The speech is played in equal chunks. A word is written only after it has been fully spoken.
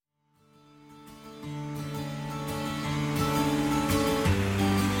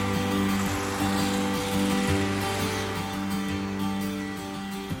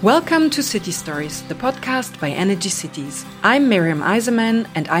Welcome to City Stories, the podcast by Energy Cities. I'm Miriam Eiserman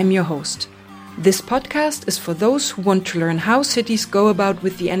and I'm your host. This podcast is for those who want to learn how cities go about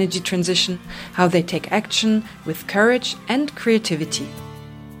with the energy transition, how they take action with courage and creativity.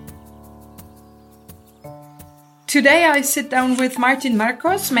 Today I sit down with Martin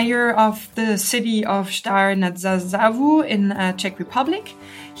Markos, mayor of the city of Stár nad Zázavou in Czech Republic.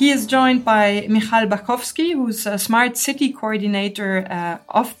 He is joined by Michal Bachowski, who's a smart city coordinator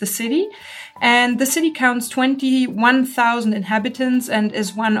of the city. And the city counts 21,000 inhabitants and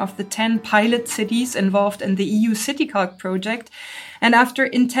is one of the 10 pilot cities involved in the EU CityCalc project. And after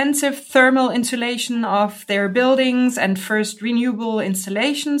intensive thermal insulation of their buildings and first renewable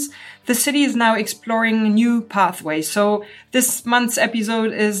installations, the city is now exploring new pathways. So this month's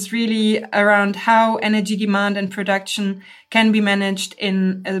episode is really around how energy demand and production can be managed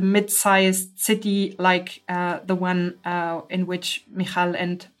in a mid-sized city like the one in which Michal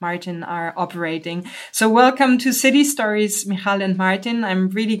and Martin are operating. So welcome to City Stories, Michal and Martin. I'm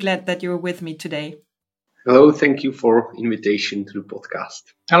really glad that you're with me today. Hello, thank you for invitation to the podcast.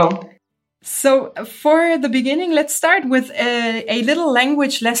 Hello. So for the beginning, let's start with a little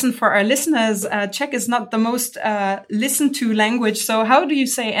language lesson for our listeners. Czech is not the most listened to language. So how do you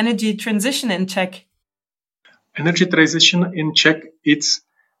say energy transition in Czech? Energy transition in Czech, it's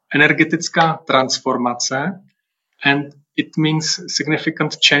energetická transformace, and it means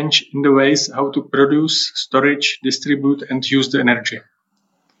significant change in the ways how to produce, storage, distribute, and use the energy.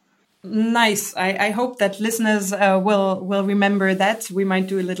 Nice. I hope that listeners will remember that. We might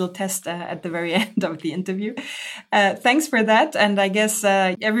do a little test at the very end of the interview. Thanks for that. And I guess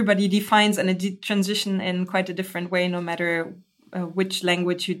everybody defines energy transition in quite a different way, no matter which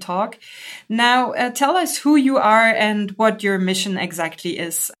language you talk. Now, tell us who you are and what your mission exactly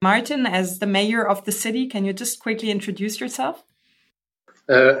is. Martin, as the mayor of the city, can you just quickly introduce yourself?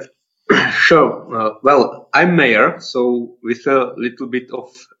 Sure. Well, I'm mayor, so with a little bit of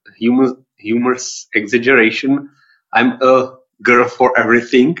humorous exaggeration, I'm a girl for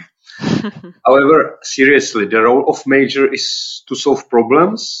everything. However, seriously, the role of mayor is to solve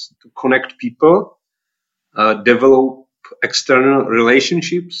problems, to connect people, develop external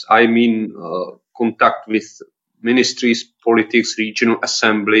relationships. I mean, contact with ministries, politics, regional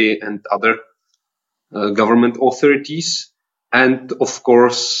assembly, and other government authorities, and of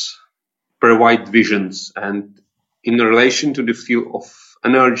course, provide visions. And in relation to the field of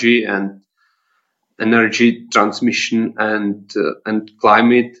energy and energy transmission and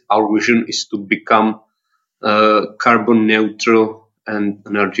climate, our vision is to become a carbon neutral and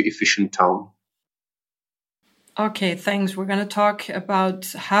energy efficient town. Okay, thanks. We're going to talk about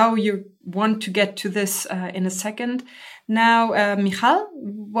how you want to get to this in a second. Now, Michal,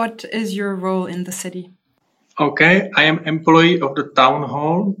 what is your role in the city? Okay, I am employee of the town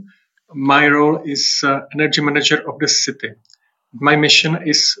hall. My role is energy manager of the city. My mission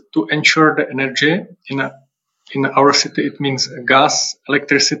is to ensure the energy in our city. It means gas,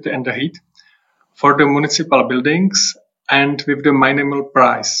 electricity, and the heat for the municipal buildings and with the minimal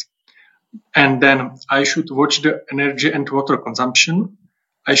price. And then I should watch the energy and water consumption.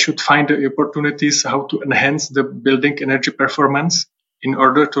 I should find the opportunities how to enhance the building energy performance in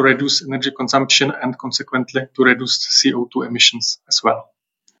order to reduce energy consumption and consequently to reduce CO2 emissions as well.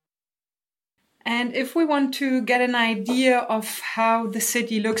 And if we want to get an idea of how the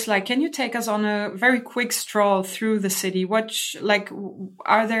city looks like, can you take us on a very quick stroll through the city?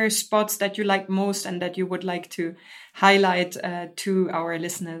 Are there spots that you like most and that you would like to highlight to our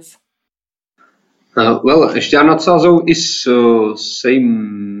listeners? Well, Stár nad Zázavou is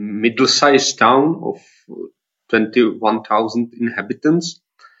same middle-sized town of 21,000 inhabitants.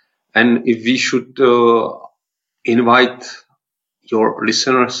 And if we should invite your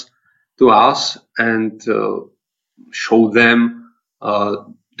listeners to us and show them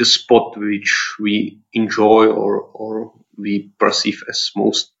the spot which we enjoy or we perceive as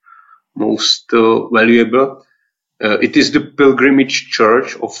most valuable. It is the pilgrimage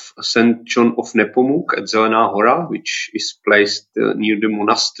church of St. John of Nepomuk at Zelená Hora, which is placed near the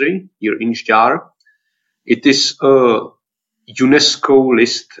monastery here in Stár. It is a UNESCO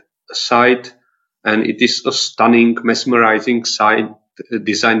list site, and it is a stunning, mesmerizing site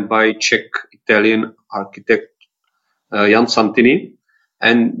designed by Czech-Italian architect Jan Santini.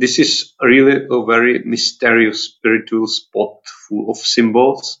 And this is really a very mysterious spiritual spot full of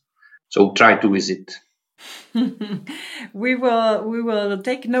symbols. So try to visit. We will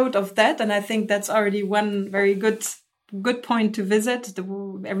take note of that, and I think that's already one very good good point to visit.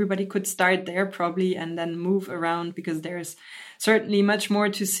 Everybody could start there probably and then move around, because there's certainly much more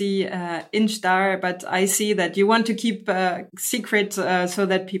to see in Steyr. But I see that you want to keep secret so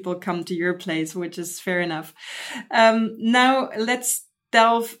that people come to your place, which is fair enough. Now let's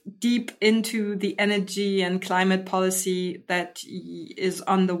delve deep into the energy and climate policy that is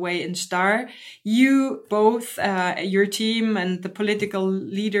on the way in Steyr. You both, your team and the political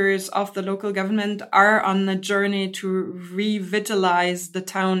leaders of the local government, are on a journey to revitalize the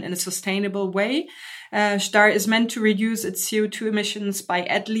town in a sustainable way. Steyr is meant to reduce its CO2 emissions by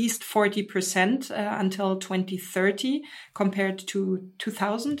at least 40% until 2030 compared to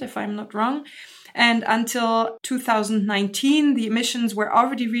 2000, if I'm not wrong. And until 2019, the emissions were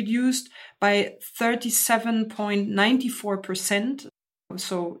already reduced by 37.94%.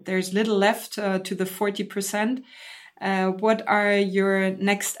 So there's little left to the 40%. What are your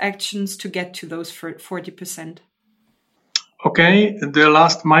next actions to get to those 40%? Okay, the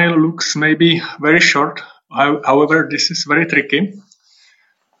last mile looks maybe very short. However, this is very tricky.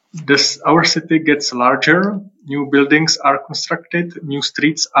 Our city gets larger, new buildings are constructed, new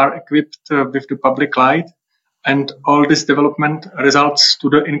streets are equipped with the public light, and all this development results to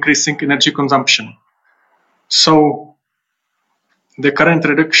the increasing energy consumption. So the current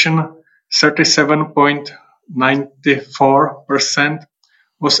reduction, 37.94%,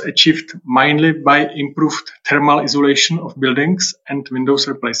 was achieved mainly by improved thermal isolation of buildings and windows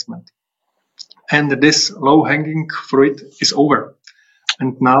replacement. And this low-hanging fruit is over.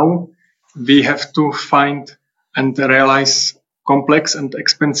 And now we have to find and realize complex and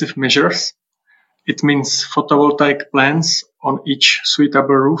expensive measures. It means photovoltaic plants on each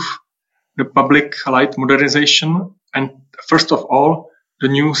suitable roof, the public light modernization, and first of all, the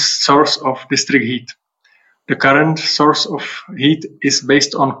new source of district heat. The current source of heat is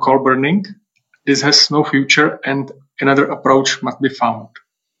based on coal burning. This has no future, and another approach must be found.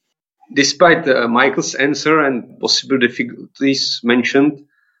 Despite Michael's answer and possible difficulties mentioned,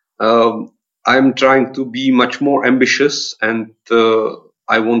 I'm trying to be much more ambitious, and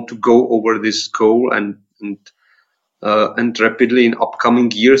I want to go over this goal and rapidly in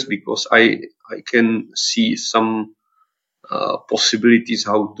upcoming years, because I can see some possibilities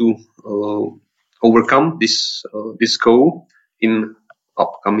how to overcome this goal in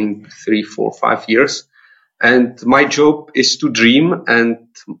upcoming 3, 4, 5 years. And my job is to dream, and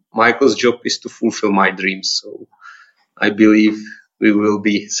Michael's job is to fulfill my dreams. So I believe we will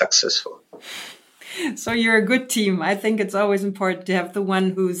be successful. So you're a good team. I think it's always important to have the one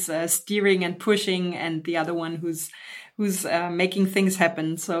who's steering and pushing, and the other one who's making things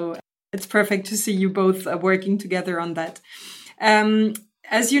happen. So it's perfect to see you both working together on that.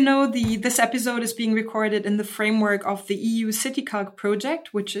 As you know, this episode is being recorded in the framework of the EU CityCalc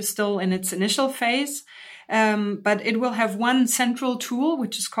project, which is still in its initial phase. But it will have one central tool,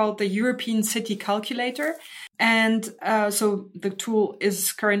 which is called the European City Calculator. And so the tool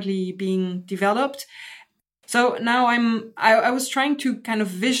is currently being developed. So now I was trying to kind of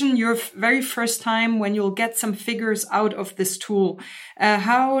vision your very first time when you'll get some figures out of this tool.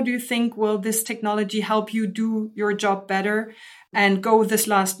 How do you think will this technology help you do your job better and go this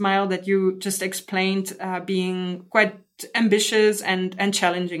last mile that you just explained, being quite ambitious and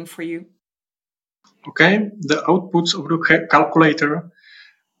challenging for you? Okay, the outputs of the calculator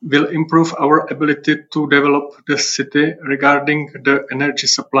will improve our ability to develop the city regarding the energy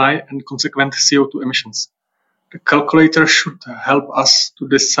supply and consequent CO2 emissions. The calculator should help us to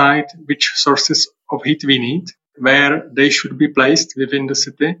decide which sources of heat we need, where they should be placed within the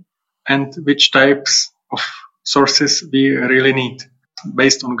city, and which types of sources we really need,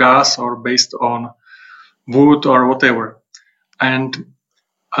 based on gas or based on wood or whatever. And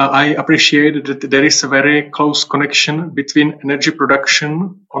I appreciate that there is a very close connection between energy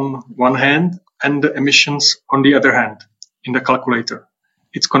production on one hand and the emissions on the other hand in the calculator.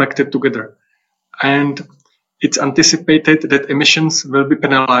 It's connected together. And it's anticipated that emissions will be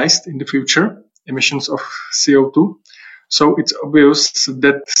penalized in the future, emissions of CO2. So it's obvious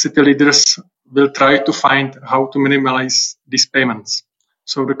that city leaders will try to find how to minimize these payments.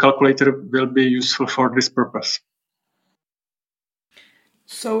 So the calculator will be useful for this purpose.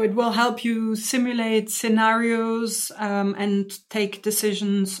 So it will help you simulate scenarios and take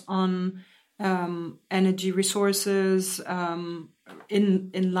decisions on energy resources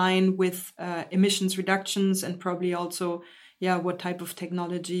in line with emissions reductions, and probably also, what type of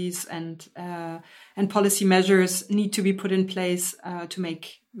technologies and policy measures need to be put in place to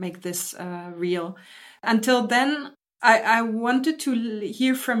make this real. Until then, I wanted to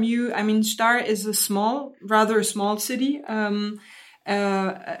hear from you. I mean, Steyr is a rather small city.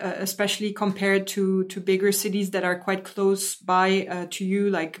 especially compared to bigger cities that are quite close by to you,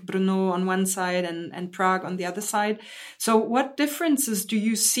 like Brno on one side and Prague on the other side. So what differences do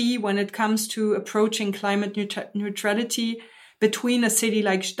you see when it comes to approaching climate neutrality between a city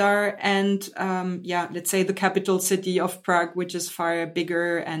like Žďár and, let's say the capital city of Prague, which is far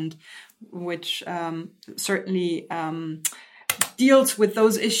bigger and which certainly deals with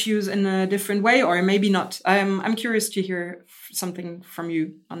those issues in a different way, or maybe not? I'm curious to hear something from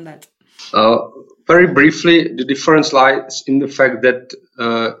you on that. Very briefly, the difference lies in the fact that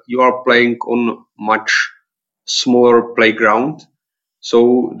you are playing on much smaller playground.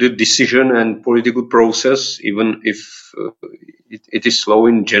 So the decision and political process, even if it is slow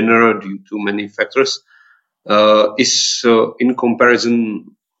in general due to many factors, is in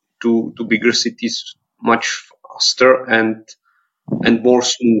comparison to bigger cities much faster and more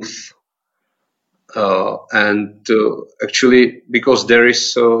smooth. Actually, because there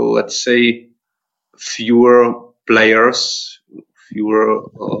is, let's say, fewer players, fewer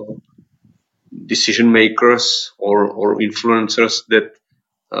decision makers or influencers that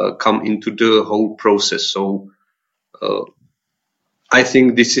come into the whole process. So I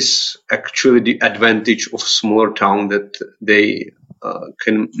think this is actually the advantage of smaller town, that they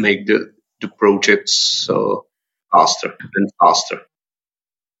can make the projects faster and faster.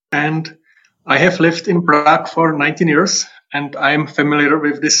 And I have lived in Prague for 19 years, and I am familiar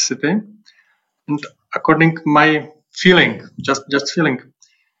with this city. And according to my feeling, just feeling,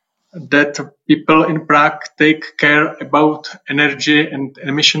 that people in Prague take care about energy and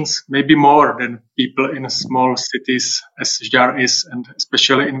emissions maybe more than people in small cities as Žďár is, and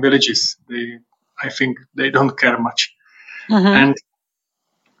especially in villages. I think they don't care much. And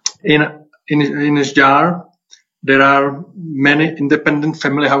in Žďár, there are many independent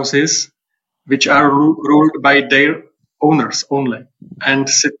family houses which are ruled by their owners only, and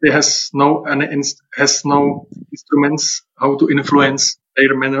city has no instruments how to influence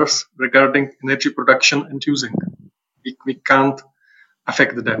their manners regarding energy production and using. We can't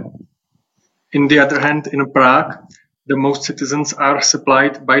affect them. In the other hand, in Prague, the most citizens are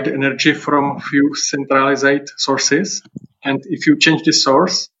supplied by the energy from few centralized sources, and if you change the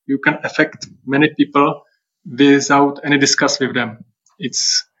source, you can affect many people without any discuss with them.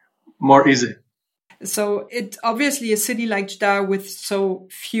 It's more easy. So it obviously, a city like Žďár with so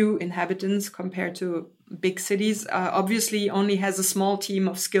few inhabitants compared to big cities obviously only has a small team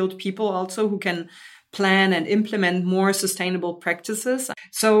of skilled people also who can plan and implement more sustainable practices.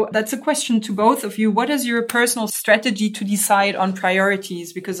 So that's a question to both of you. What is your personal strategy to decide on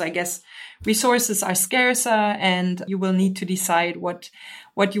priorities? Because I guess resources are scarcer and you will need to decide what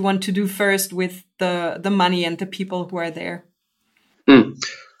you want to do first with the money and the people who are there.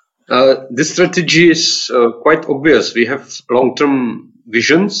 This strategy is quite obvious. We have long-term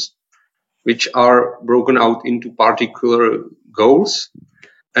visions, which are broken out into particular goals.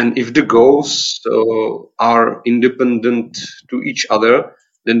 And if the goals are independent to each other,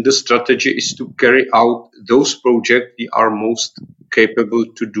 then the strategy is to carry out those projects we are most capable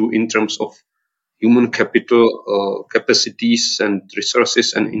to do in terms of human capital, capacities and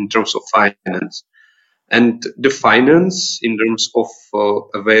resources, and in terms of finance. And the finance, in terms of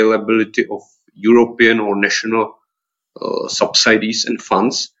availability of European or national subsidies and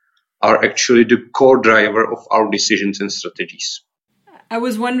funds, are actually the core driver of our decisions and strategies. I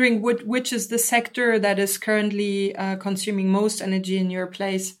was wondering which is the sector that is currently consuming most energy in your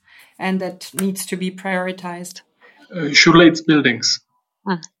place and that needs to be prioritized? Surely it's buildings.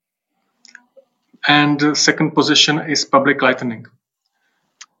 And the second position is public lighting.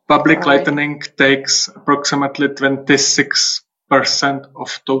 Public lighting takes approximately 26%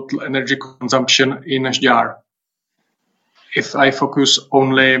 of total energy consumption in Žďár. If I focus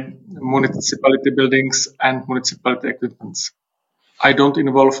only municipality buildings and municipality equipments, I don't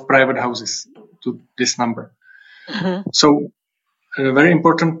involve private houses to this number. So a very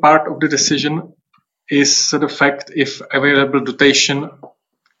important part of the decision is the fact if available dotation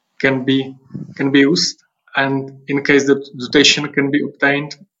can be used, and in case the dotation can be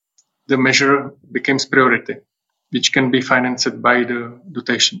obtained, the measure becomes priority, which can be financed by the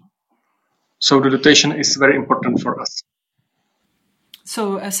dotation. So the dotation is very important for us.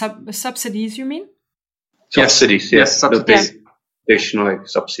 So subsidies, you mean? Subsidies, yes. Subsidies. Additional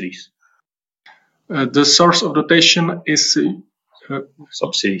subsidies. The source of dotation is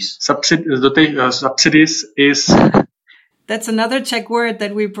subsidies. Subsidies is. That's another Czech word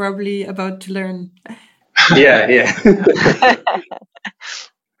that we're probably about to learn. Yeah.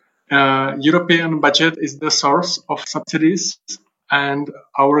 European budget is the source of subsidies, and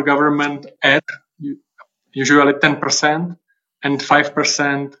our government adds usually 10% and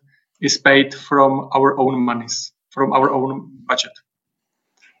 5% is paid from our own monies, from our own budget.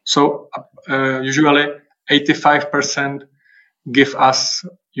 So usually 85% give us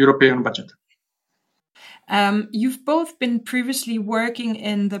European budget. You've both been previously working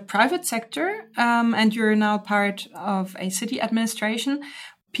in the private sector, and you're now part of a city administration.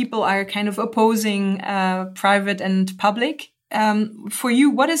 People are kind of opposing private and public. For you,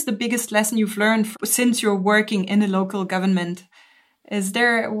 what is the biggest lesson you've learned since you're working in a local government? Is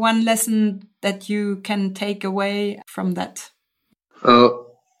there one lesson that you can take away from that?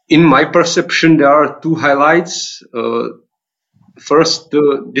 In my perception, there are two highlights. First,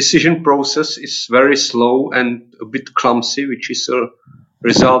 the decision process is very slow and a bit clumsy, which is a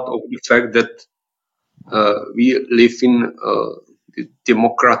result of the fact that we live in a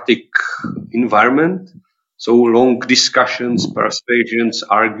democratic environment. So long discussions, persuasions,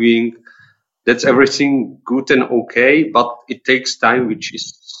 arguing, that's everything good and okay, but it takes time, which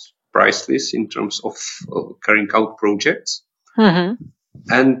is priceless in terms of carrying out projects. Mm-hmm.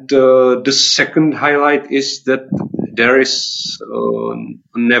 And the second highlight is that there is a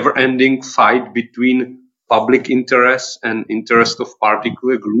never-ending fight between public interest and interest of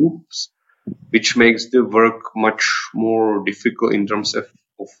particular groups, which makes the work much more difficult in terms of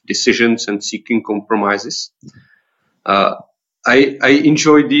decisions and seeking compromises. I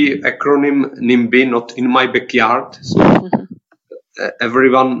enjoy the acronym NIMBY, not in my backyard. So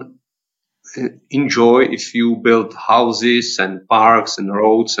everyone enjoy if you build houses and parks and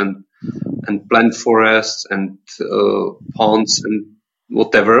roads and plant forests and ponds and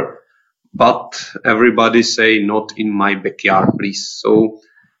whatever, but everybody say not in my backyard, please. So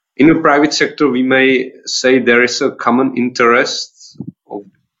in the private sector, we may say there is a common interest of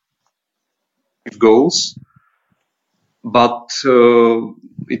goals, but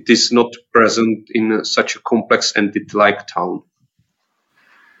it is not present in such a complex entity like town.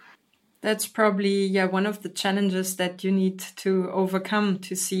 That's probably one of the challenges that you need to overcome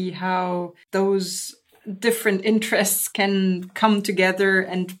to see how those different interests can come together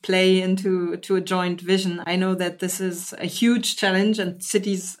and play into a joint vision. I know that this is a huge challenge and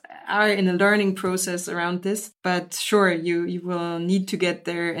cities are in a learning process around this, but sure, you will need to get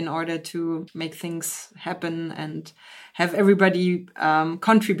there in order to make things happen and have everybody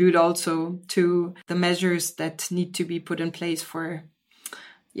contribute also to the measures that need to be put in place for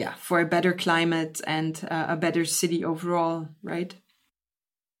a better climate and a better city overall, right?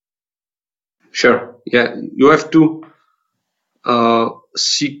 Sure. Yeah, you have to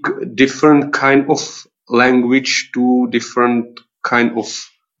seek different kind of language to different kind of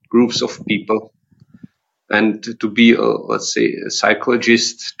groups of people, and to be, let's say, a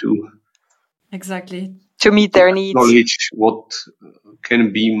psychologist to exactly to meet their needs. Knowledge what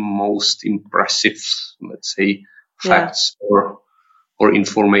can be most impressive, let's say, facts or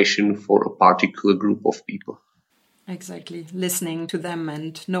information for a particular group of people. Exactly, listening to them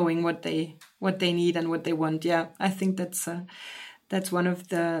and knowing what they need and what they want. Yeah, I think that's one of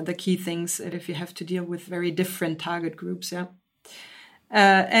the key things if you have to deal with very different target groups. Yeah.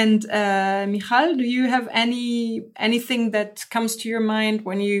 And Michal, do you have anything that comes to your mind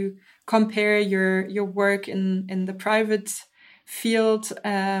when you compare your work in the private field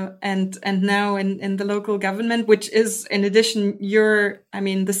and now in the local government, which is in addition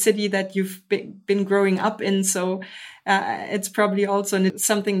the city that you've been growing up in, so it's probably also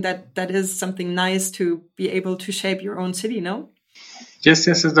something that is something nice to be able to shape your own city, no? Yes,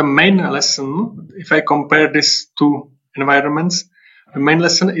 it's the main lesson. If I compare these two environments, the main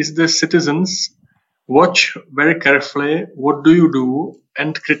lesson is the citizens watch very carefully what do you do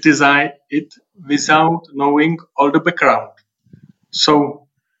and criticize it without knowing all the background. So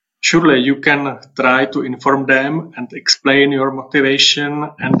surely you can try to inform them and explain your motivation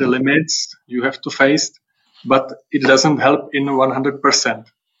and the limits you have to face, but it doesn't help in 100%.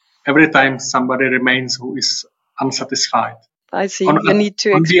 Every time somebody remains who is unsatisfied. I see. You need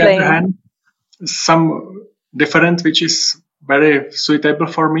to explain. On the other hand, some different, which is very suitable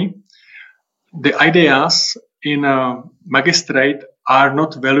for me. The ideas in a magistrate are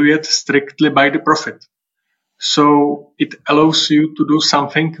not valued strictly by the profit. So it allows you to do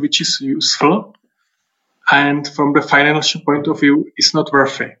something which is useful and from the financial point of view is not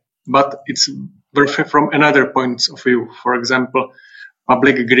worthy, but it's worthy from another point of view. For example,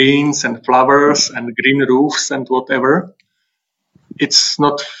 public greens and flowers and green roofs and whatever. It's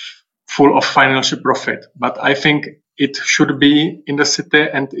not full of financial profit, but I think it should be in the city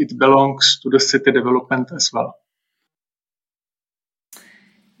and it belongs to the city development as well.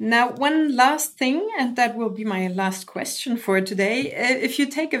 Now, one last thing, and that will be my last question for today. If you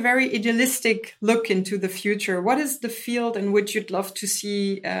take a very idealistic look into the future, what is the field in which you'd love to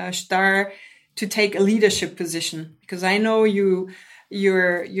see Star to take a leadership position? Because I know you're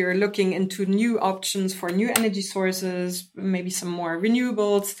looking into new options for new energy sources, maybe some more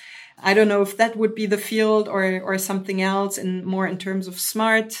renewables. I don't know if that would be the field or something else, more in terms of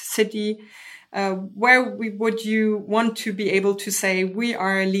smart city. Where would you want to be able to say we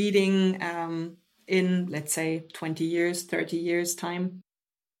are leading in, let's say, 20 years, 30 years time?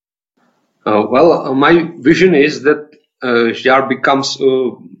 My vision is that Žďár becomes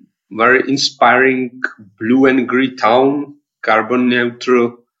a very inspiring blue and green town, carbon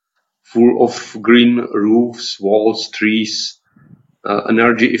neutral, full of green roofs, walls, trees,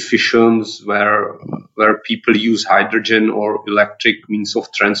 energy efficient, where people use hydrogen or electric means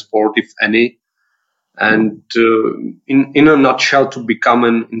of transport, if any. And in a nutshell, to become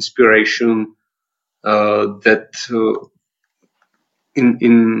an inspiration that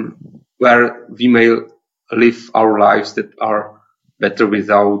in where we may live our lives that are better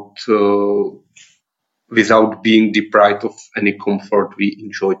without being deprived of any comfort we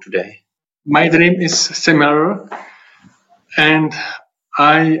enjoy today. My dream is similar, and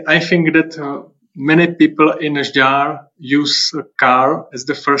I think that many people in Žďár use a car as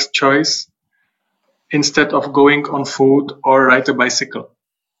the first choice instead of going on foot or ride a bicycle.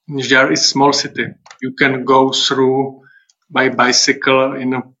 Žďár is a small city. You can go through by bicycle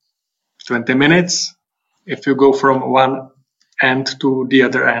in 20 minutes if you go from one end to the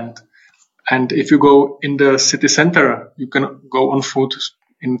other end. And if you go in the city center, you can go on foot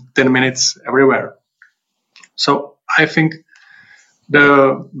in 10 minutes everywhere. So I think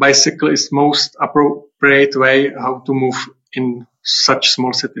the bicycle is most appropriate way how to move in such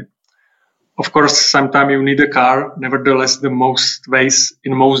small city. Of course, sometimes you need a car. Nevertheless, most days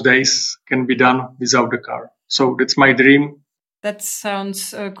can be done without the car. So that's my dream. That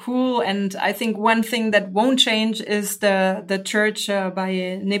sounds cool. And I think one thing that won't change is the church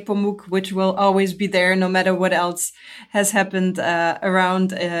by Nepomuk, which will always be there no matter what else has happened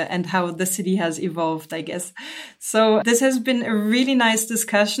around and how the city has evolved, I guess. So this has been a really nice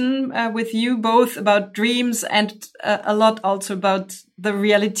discussion with you both about dreams and a lot also about the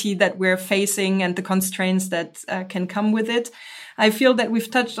reality that we're facing and the constraints that can come with it. I feel that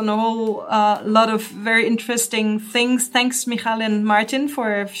we've touched on a whole lot of very interesting things. Thanks, Michal and Martin,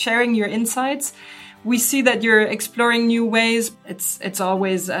 for sharing your insights. We see that you're exploring new ways. It's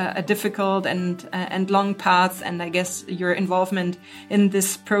always a difficult and long path, and I guess your involvement in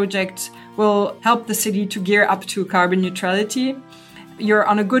this project will help the city to gear up to carbon neutrality. You're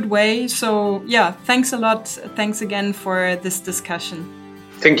on a good way. So yeah, thanks a lot. Thanks again for this discussion.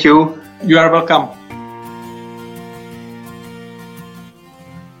 Thank you. You are welcome.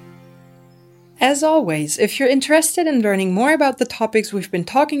 As always, if you're interested in learning more about the topics we've been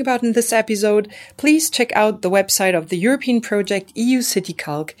talking about in this episode, please check out the website of the European project EU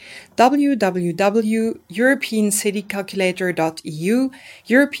CityCalc, www.europeancitycalculator.eu,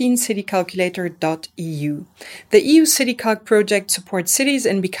 europeancitycalculator.eu. The EU CityCalc project supports cities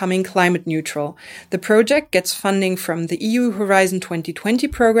in becoming climate neutral. The project gets funding from the EU Horizon 2020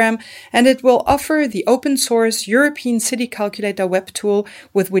 program, and it will offer the open source European City Calculator web tool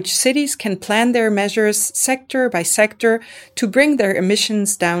with which cities can plan their measures sector by sector to bring their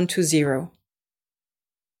emissions down to zero.